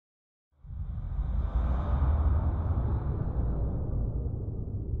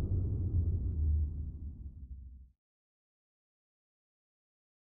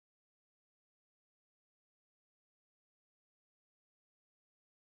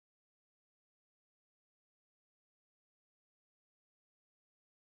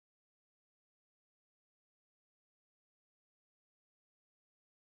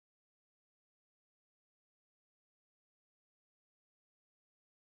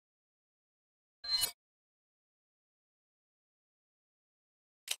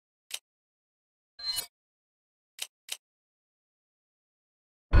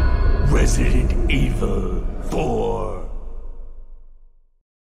Resident Evil 4.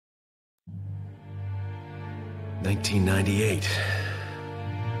 1998.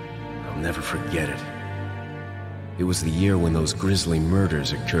 I'll never forget it. It was the year when those grisly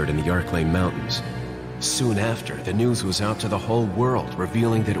murders occurred in the Arklay Mountains. Soon after, the news was out to the whole world,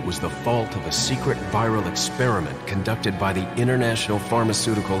 revealing that it was the fault of a secret viral experiment conducted by the international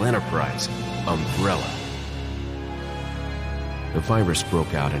pharmaceutical enterprise, Umbrella. The virus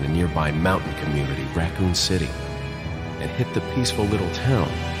broke out in a nearby mountain community, Racoon City, and hit the peaceful little town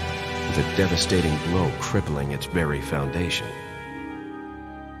with a devastating blow crippling its very foundation.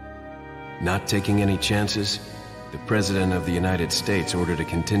 Not taking any chances, the President of the United States ordered a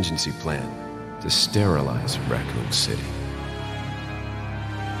contingency plan to sterilize Racoon City.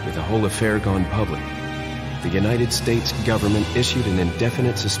 With the whole affair gone public, the United States government issued an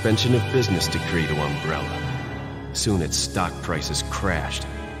indefinite suspension of business decree to Umbrella. Soon its stock prices crashed,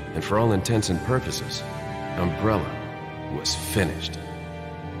 and for all intents and purposes, Umbrella was finished.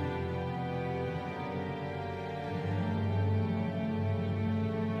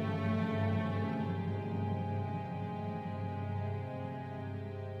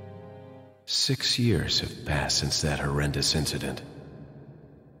 Six years have passed since that horrendous incident.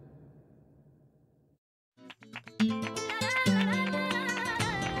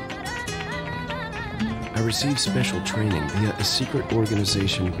 I received special training via a secret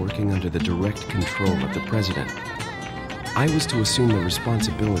organization working under the direct control of the president. I was to assume the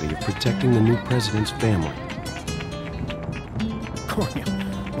responsibility of protecting the new president's family. Cornel,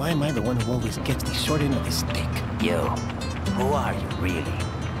 why am I the one who always gets the short end of the stick? You, who are you really?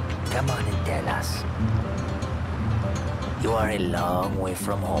 Come on and tell us. You are a long way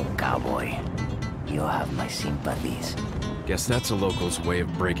from home, cowboy. You have my sympathies. Guess that's a local's way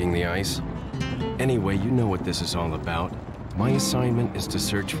of breaking the ice. Anyway, you know what this is all about. My assignment is to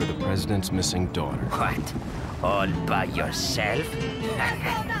search for the president's missing daughter. What? All by yourself?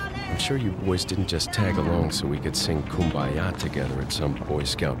 I'm sure you boys didn't just tag along so we could sing Kumbaya together at some Boy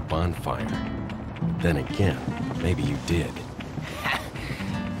Scout bonfire. Then again, maybe you did.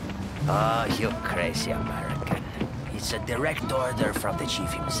 Oh, you crazy American. It's a direct order from the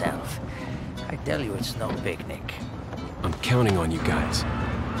chief himself. I tell you, it's no picnic. I'm counting on you guys.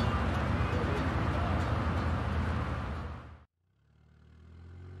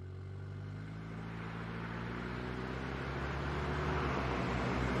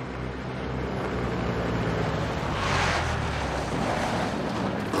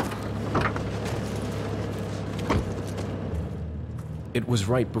 It was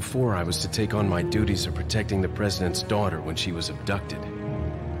right before I was to take on my duties of protecting the president's daughter when she was abducted.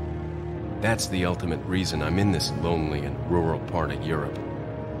 That's the ultimate reason I'm in this lonely and rural part of Europe.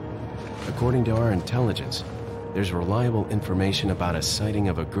 According to our intelligence, there's reliable information about a sighting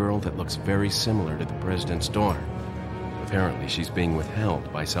of a girl that looks very similar to the president's daughter. Apparently, she's being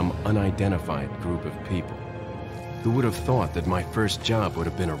withheld by some unidentified group of people. Who would have thought that my first job would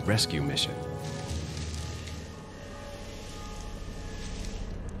have been a rescue mission?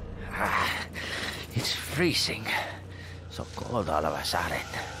 It's freezing. So cold all of a sudden.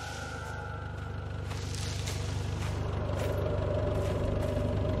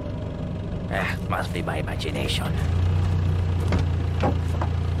 Must be my imagination.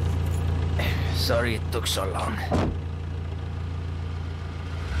 Sorry it took so long.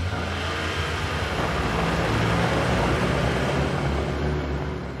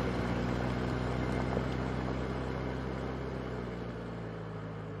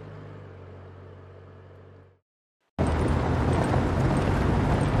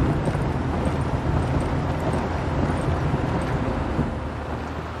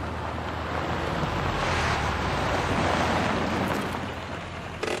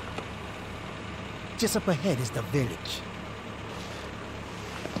 Just up ahead is the village.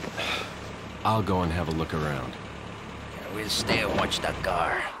 I'll go and have a look around. We'll stay and watch the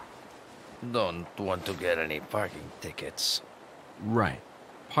car. Don't want to get any parking tickets. Right.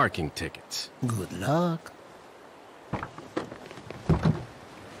 Parking tickets. Good luck.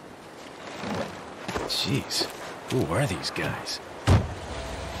 Jeez. Who are these guys?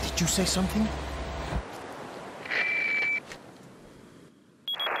 Did you say something?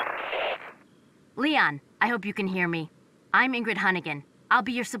 Leon, I hope you can hear me. I'm Ingrid Hunnigan. I'll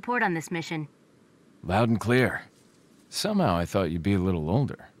be your support on this mission. Loud and clear. Somehow I thought you'd be a little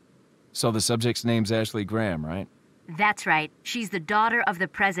older. So the subject's name's Ashley Graham, right? That's right. She's the daughter of the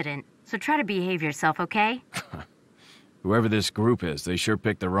president. So try to behave yourself, okay? Whoever this group is, they sure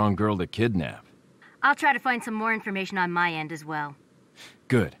picked the wrong girl to kidnap. I'll try to find some more information on my end as well.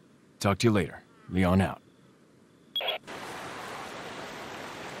 Good. Talk to you later. Leon out.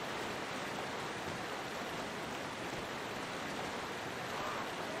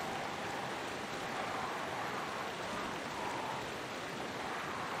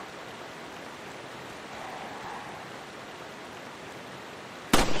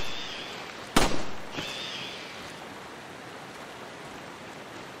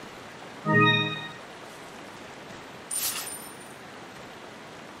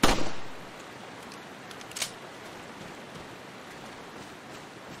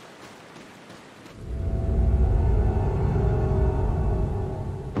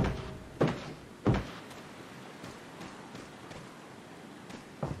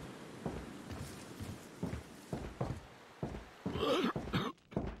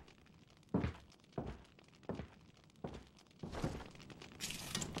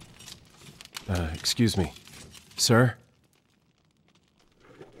 Excuse me. Sir?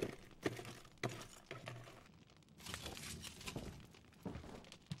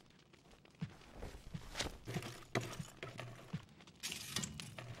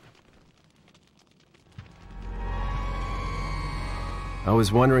 I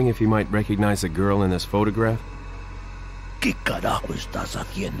was wondering if you might recognize the girl in this photograph? ¿Qué carajo estás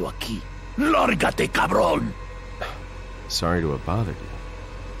haciendo aquí? ¡Lárgate, cabrón! Sorry to have bothered you.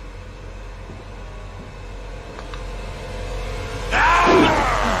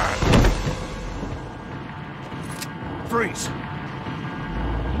 Freeze!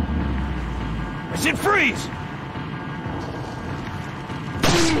 I said freeze!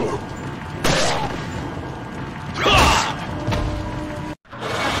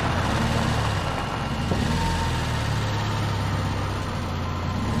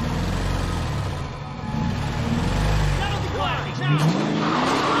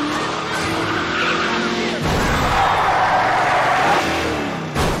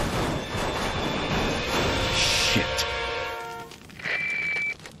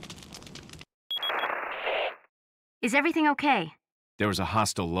 Is everything okay? There was a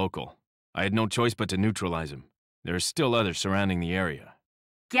hostile local. I had no choice but to neutralize him. There are still others surrounding the area.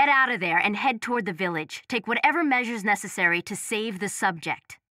 Get out of there and head toward the village. Take whatever measures necessary to save the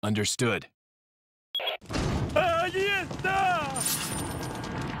subject. Understood. ¡Allí está!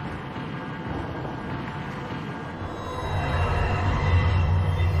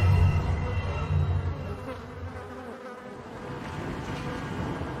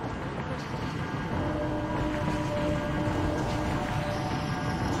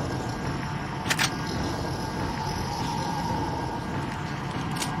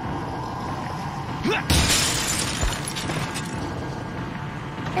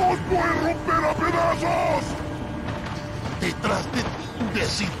 ¡Os voy a romper a pedazos! ¡Detrás de ti,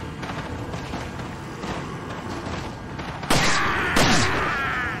 imbécil!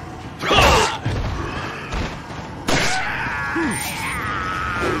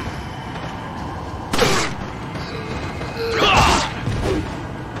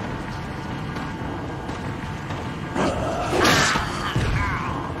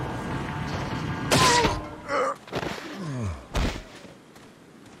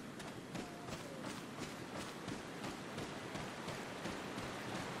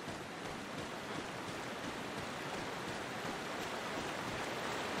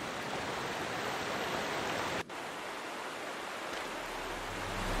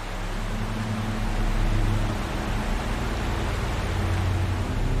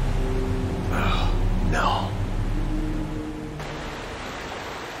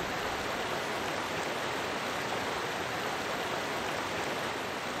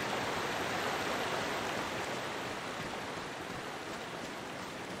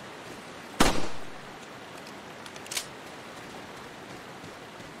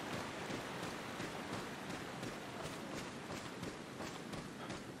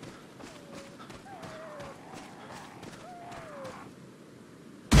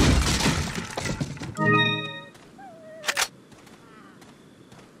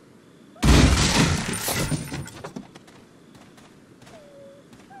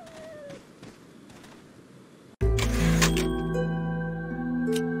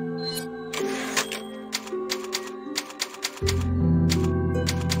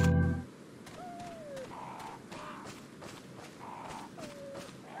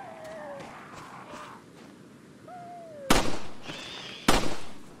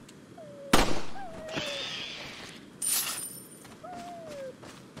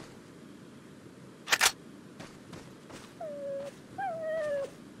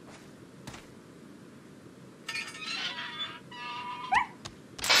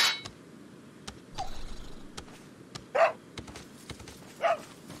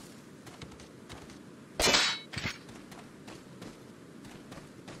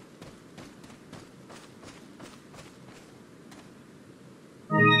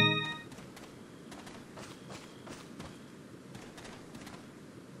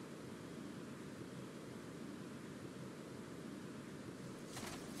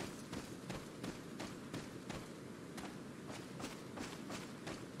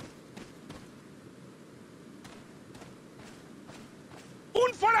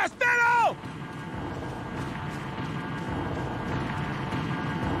 ¡Un forastero!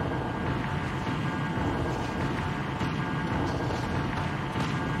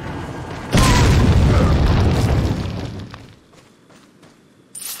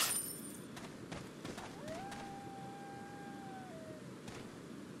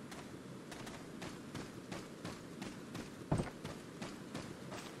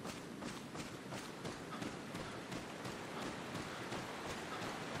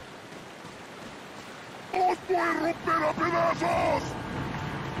 voy a romper a pedazos!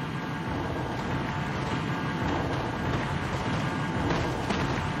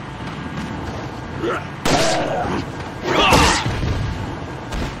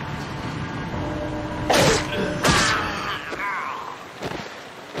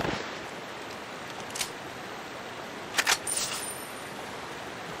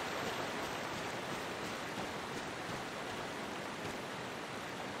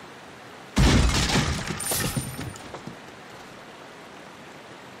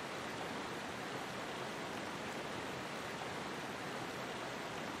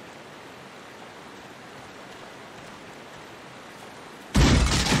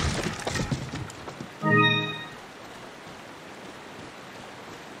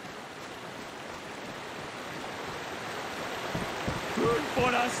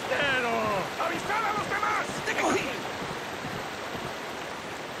 ¡Forastero! ¡Avisad a los demás! ¡Te cogí!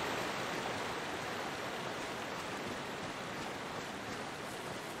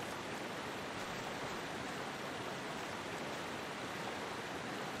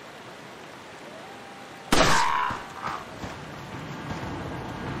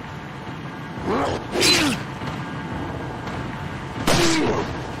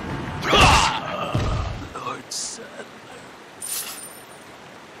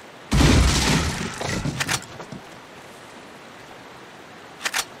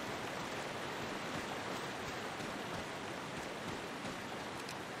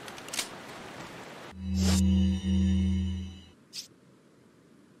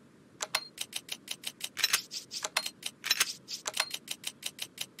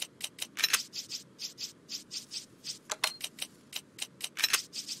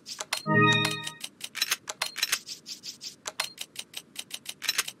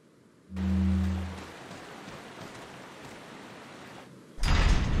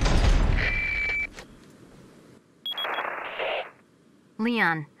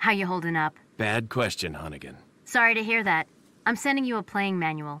 Leon, how you holding up? Bad question, Hunnigan. Sorry to hear that. I'm sending you a playing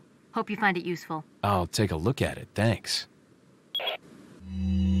manual. Hope you find it useful. I'll take a look at it, thanks.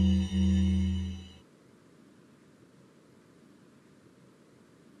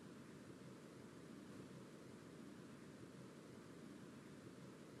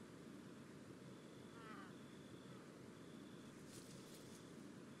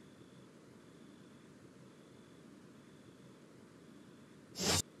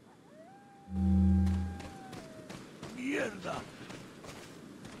 ¡Mierda!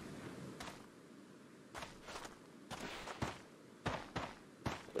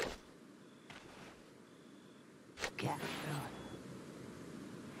 Cabrón.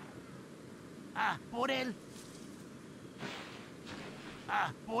 Ah, por él.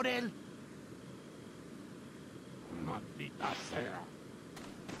 Ah, por él. ¡Maldita sea!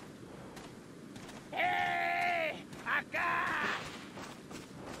 ¡Eh! ¡Acá!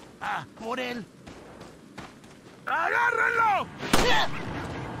 Ah, por él. ¡Agárrenlo!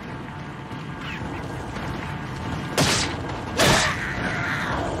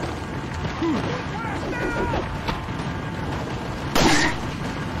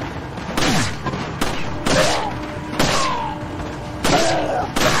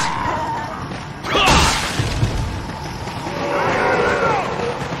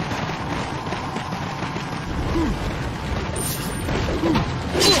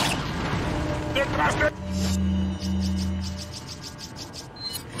 ¡Detrás de...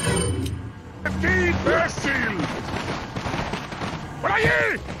 ¡Qué imbécil! ¡Por allí!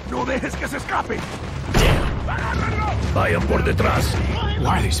 ¡No dejes que se escape! ¡Agárrenlo! Vayan por detrás. Who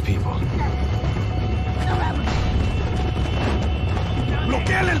are these people?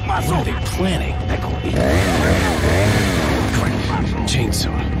 ¡Bloquéale el paso! What are they planning?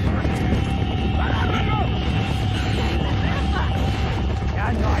 Chainsaw.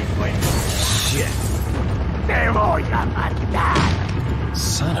 Ya no hay vuelta. Shit. Te voy a matar.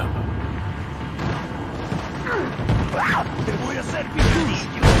 Son of a... Te voy a hacer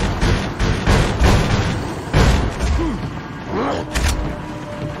picadillo.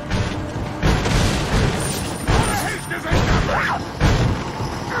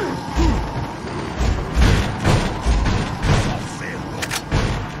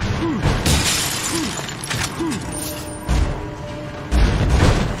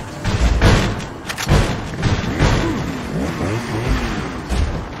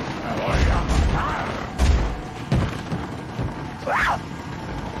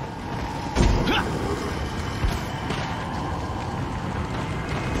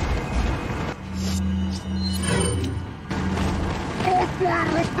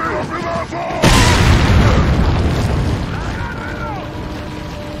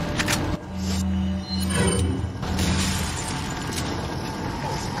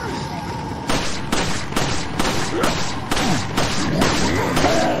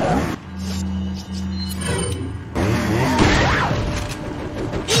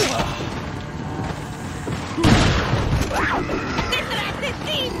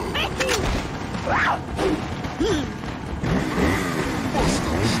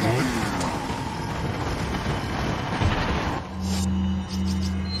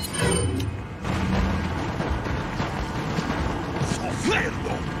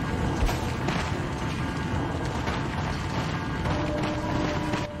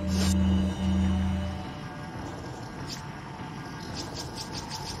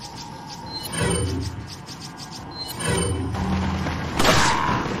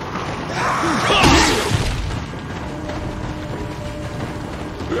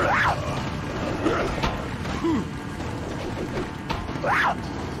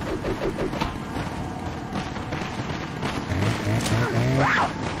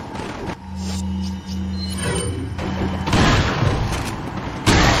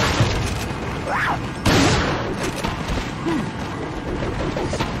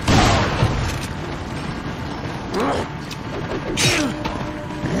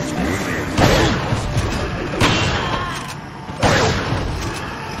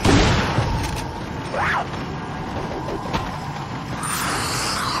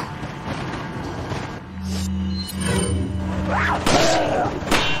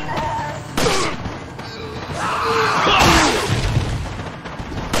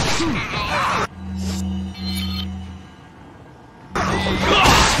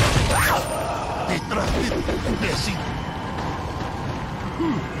 ¡Detrás de ti, imbécil!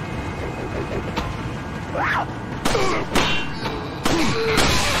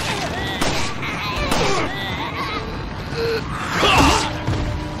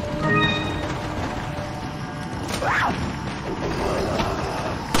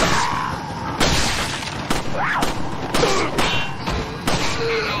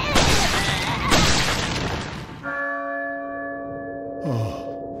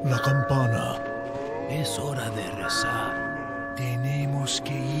 Oh, la campana. Es hora de rezar. Tenemos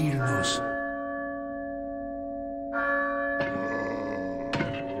que irnos.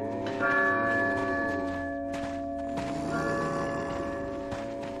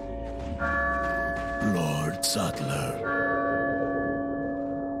 Lord Sattler.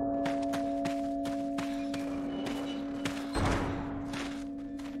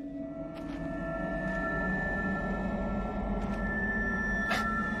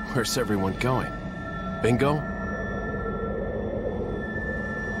 Where's everyone going? Bingo?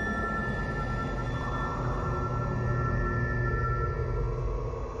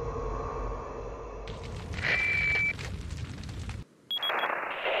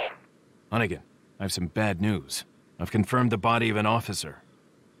 Hunnigan, I have some bad news. I've confirmed the body of an officer.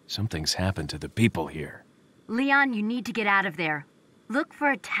 Something's happened to the people here. Leon, you need to get out of there. Look for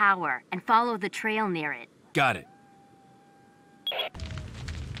a tower and follow the trail near it. Got it.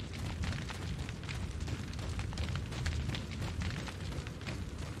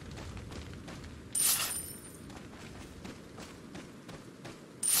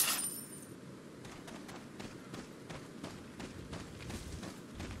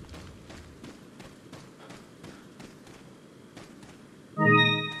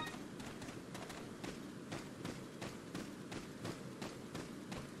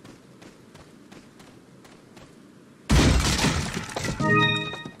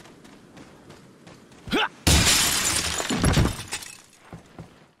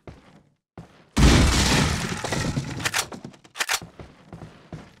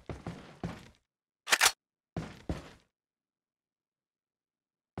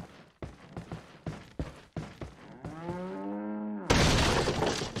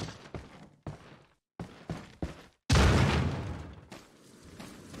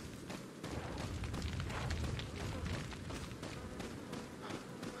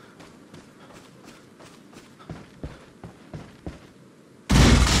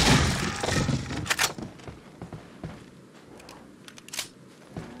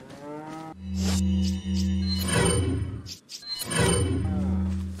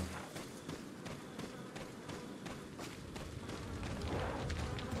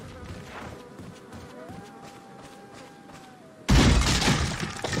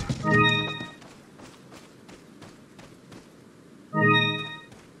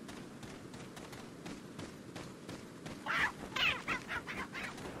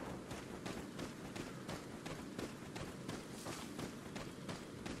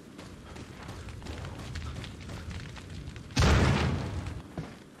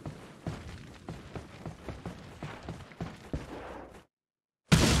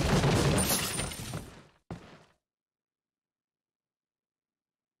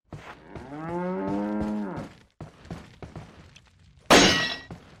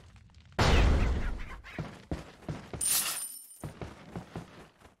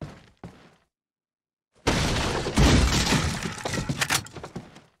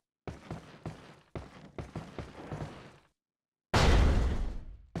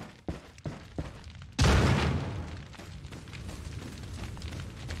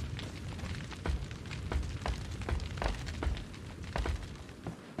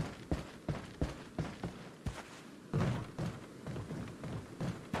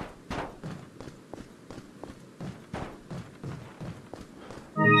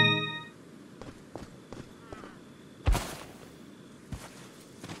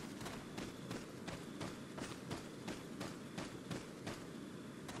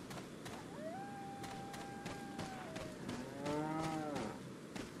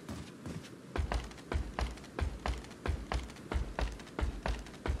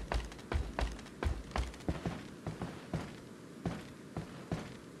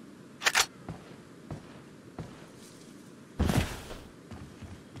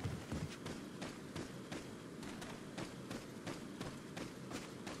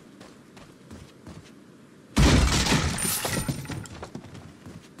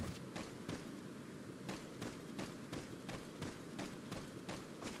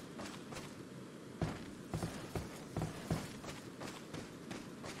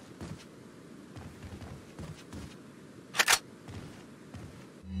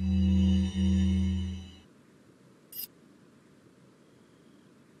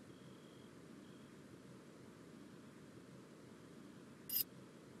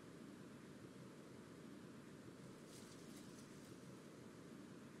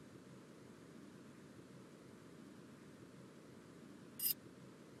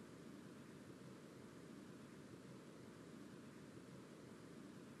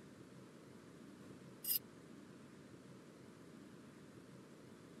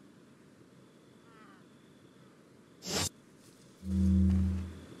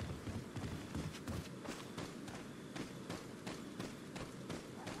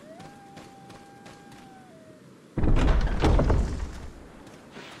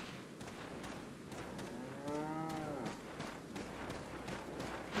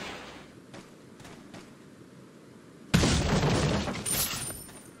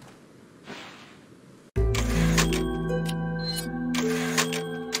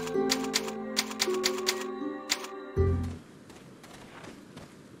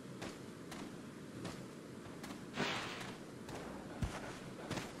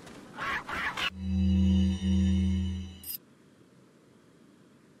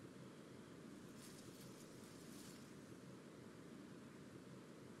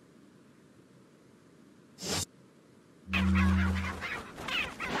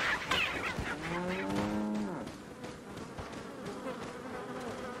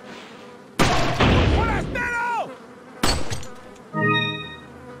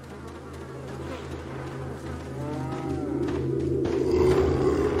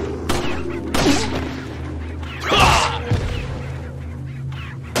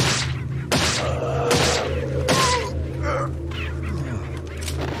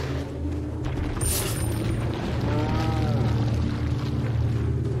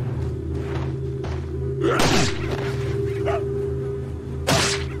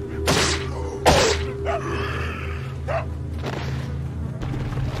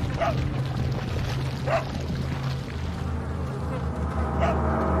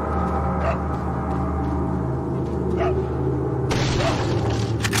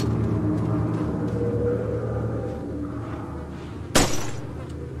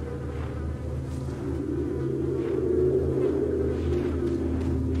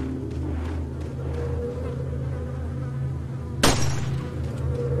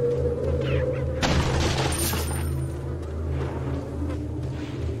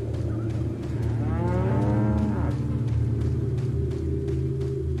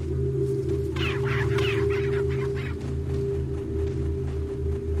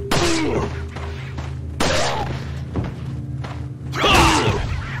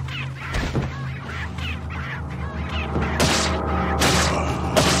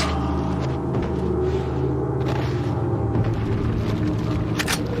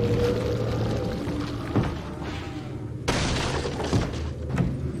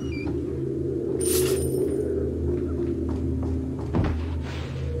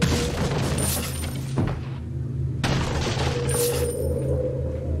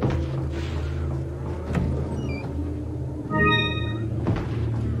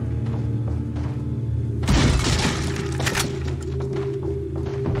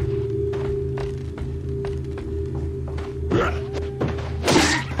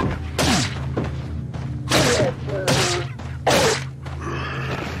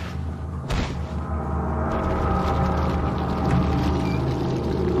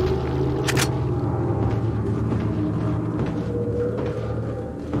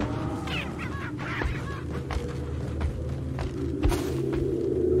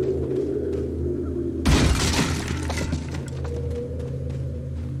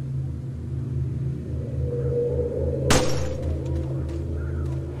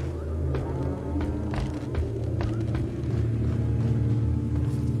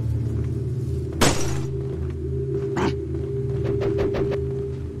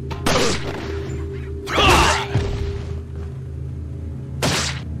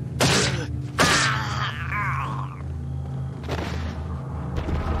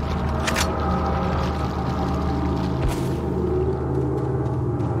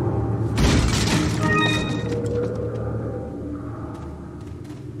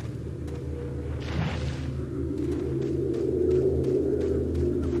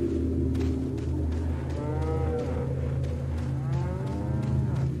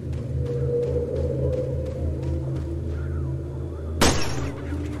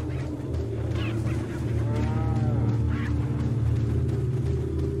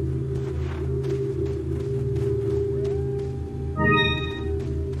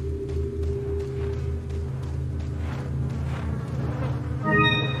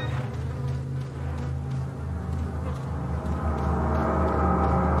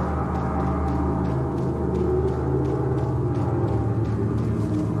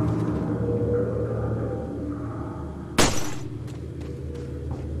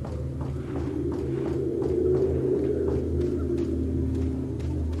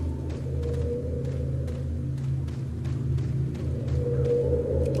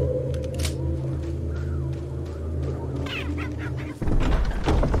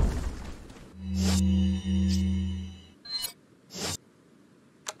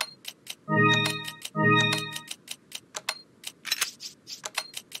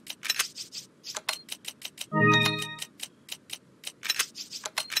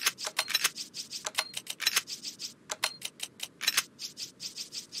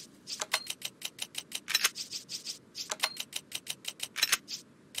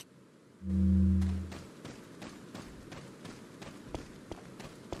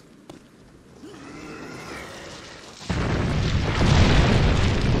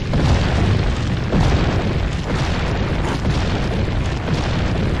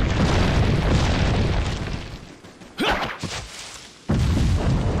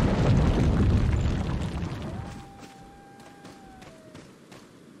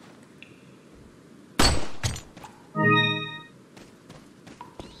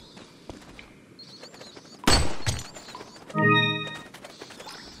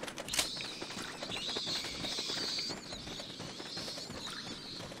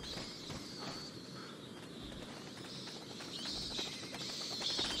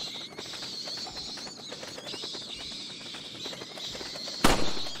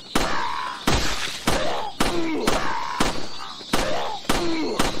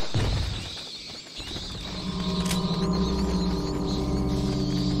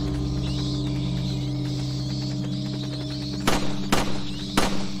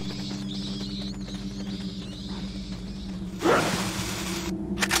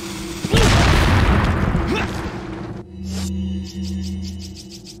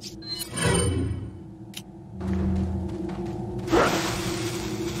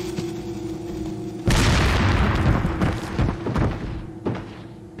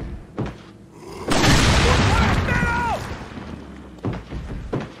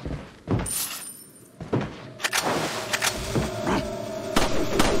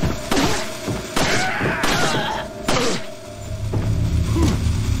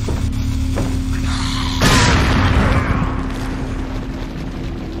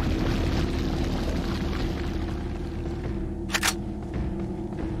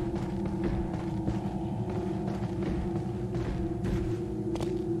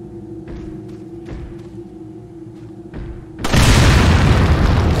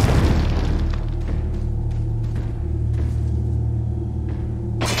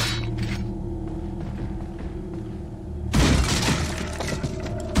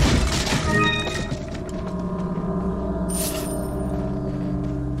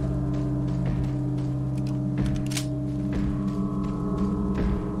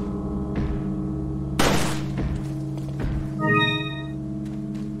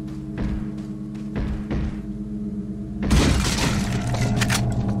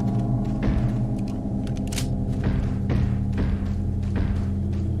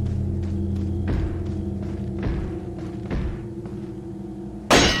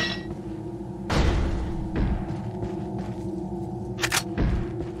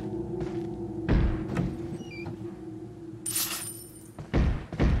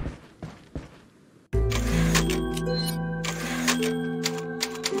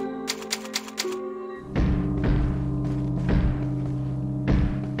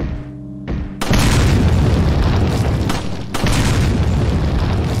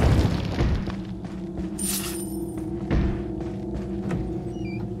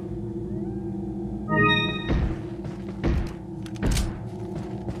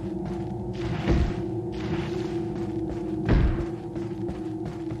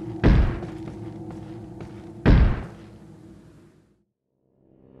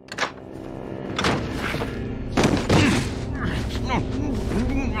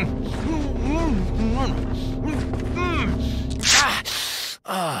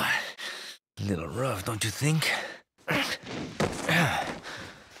 don't you think?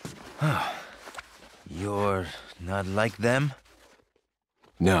 You're not like them?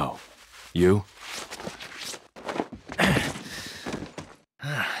 No. You?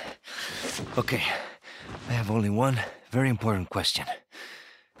 Okay, I have only one very important question.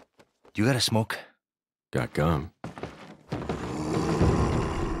 Do you got a smoke? Got gum.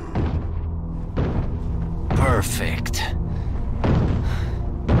 Perfect.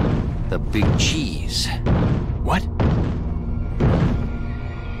 The big cheese. What?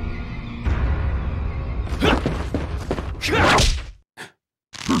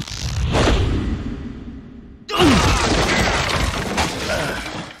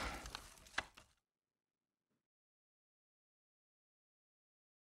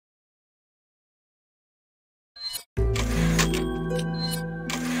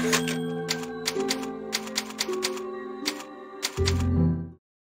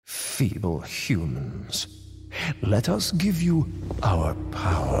 Feeble humans, let us give you our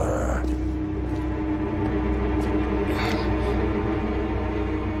power.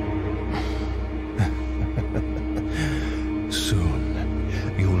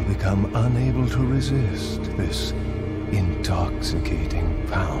 Soon, you will become unable to resist this intoxicating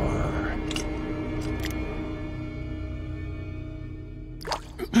power.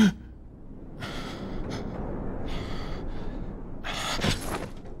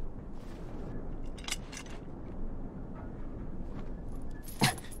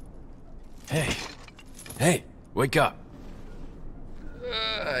 Hey, wake up.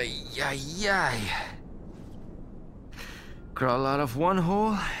 Ay. Crawl out of one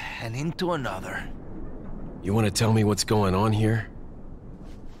hole and into another. You want to tell me what's going on here?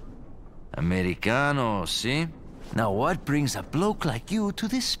 Americano, see? Now what brings a bloke like you to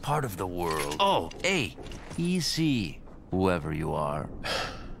this part of the world? Oh, hey, easy, whoever you are.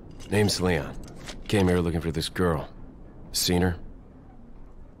 Name's Leon. Came here looking for this girl. Seen her?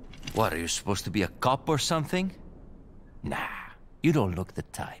 What, are you supposed to be a cop or something? Nah, you don't look the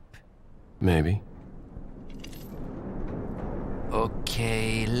type. Maybe.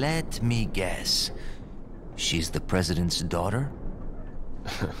 Okay, let me guess. She's the president's daughter?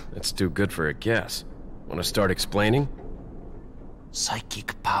 That's too good for a guess. Want to start explaining?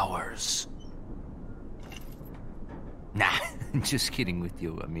 Psychic powers. Nah, just kidding with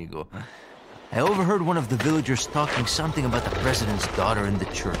you, amigo. I overheard one of the villagers talking something about the president's daughter in the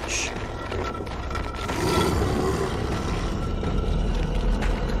church.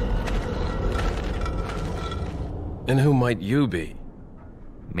 And who might you be?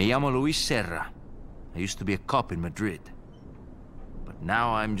 Me llamo Luis Serra. I used to be a cop in Madrid. But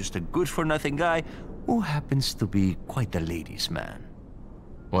now I'm just a good-for-nothing guy who happens to be quite a ladies' man.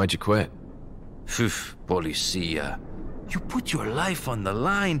 Why'd you quit? Phew, policia. You put your life on the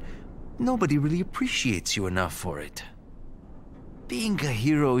line. Nobody really appreciates you enough for it. Being a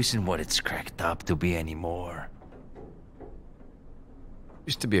hero isn't what it's cracked up to be anymore.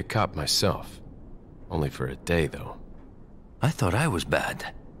 Used to be a cop myself. Only for a day, though. I thought I was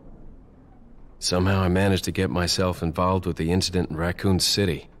bad. Somehow I managed to get myself involved with the incident in Racoon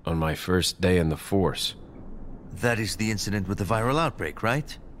City on my first day in the force. That is the incident with the viral outbreak,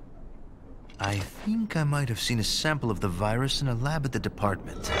 right? I think I might have seen a sample of the virus in a lab at the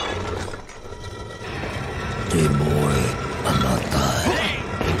department. Hey boy, I'm not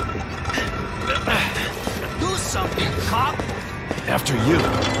Do something, cop! After you.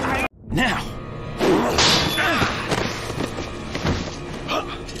 Now!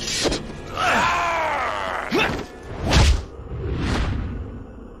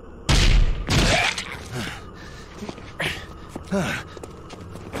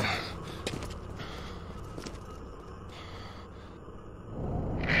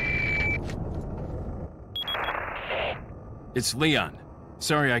 It's Leon.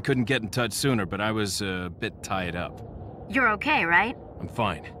 Sorry I couldn't get in touch sooner, but I was a bit tied up. You're okay, right? I'm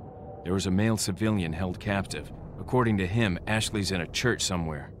fine. There was a male civilian held captive. According to him, Ashley's in a church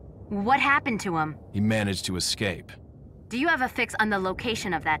somewhere. What happened to him? He managed to escape. Do you have a fix on the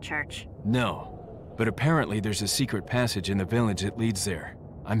location of that church? No, but apparently there's a secret passage in the village that leads there.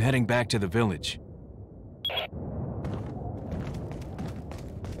 I'm heading back to the village.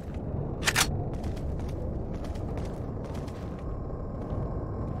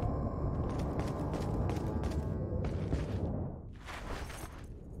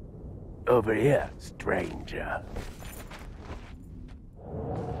 Over here, stranger.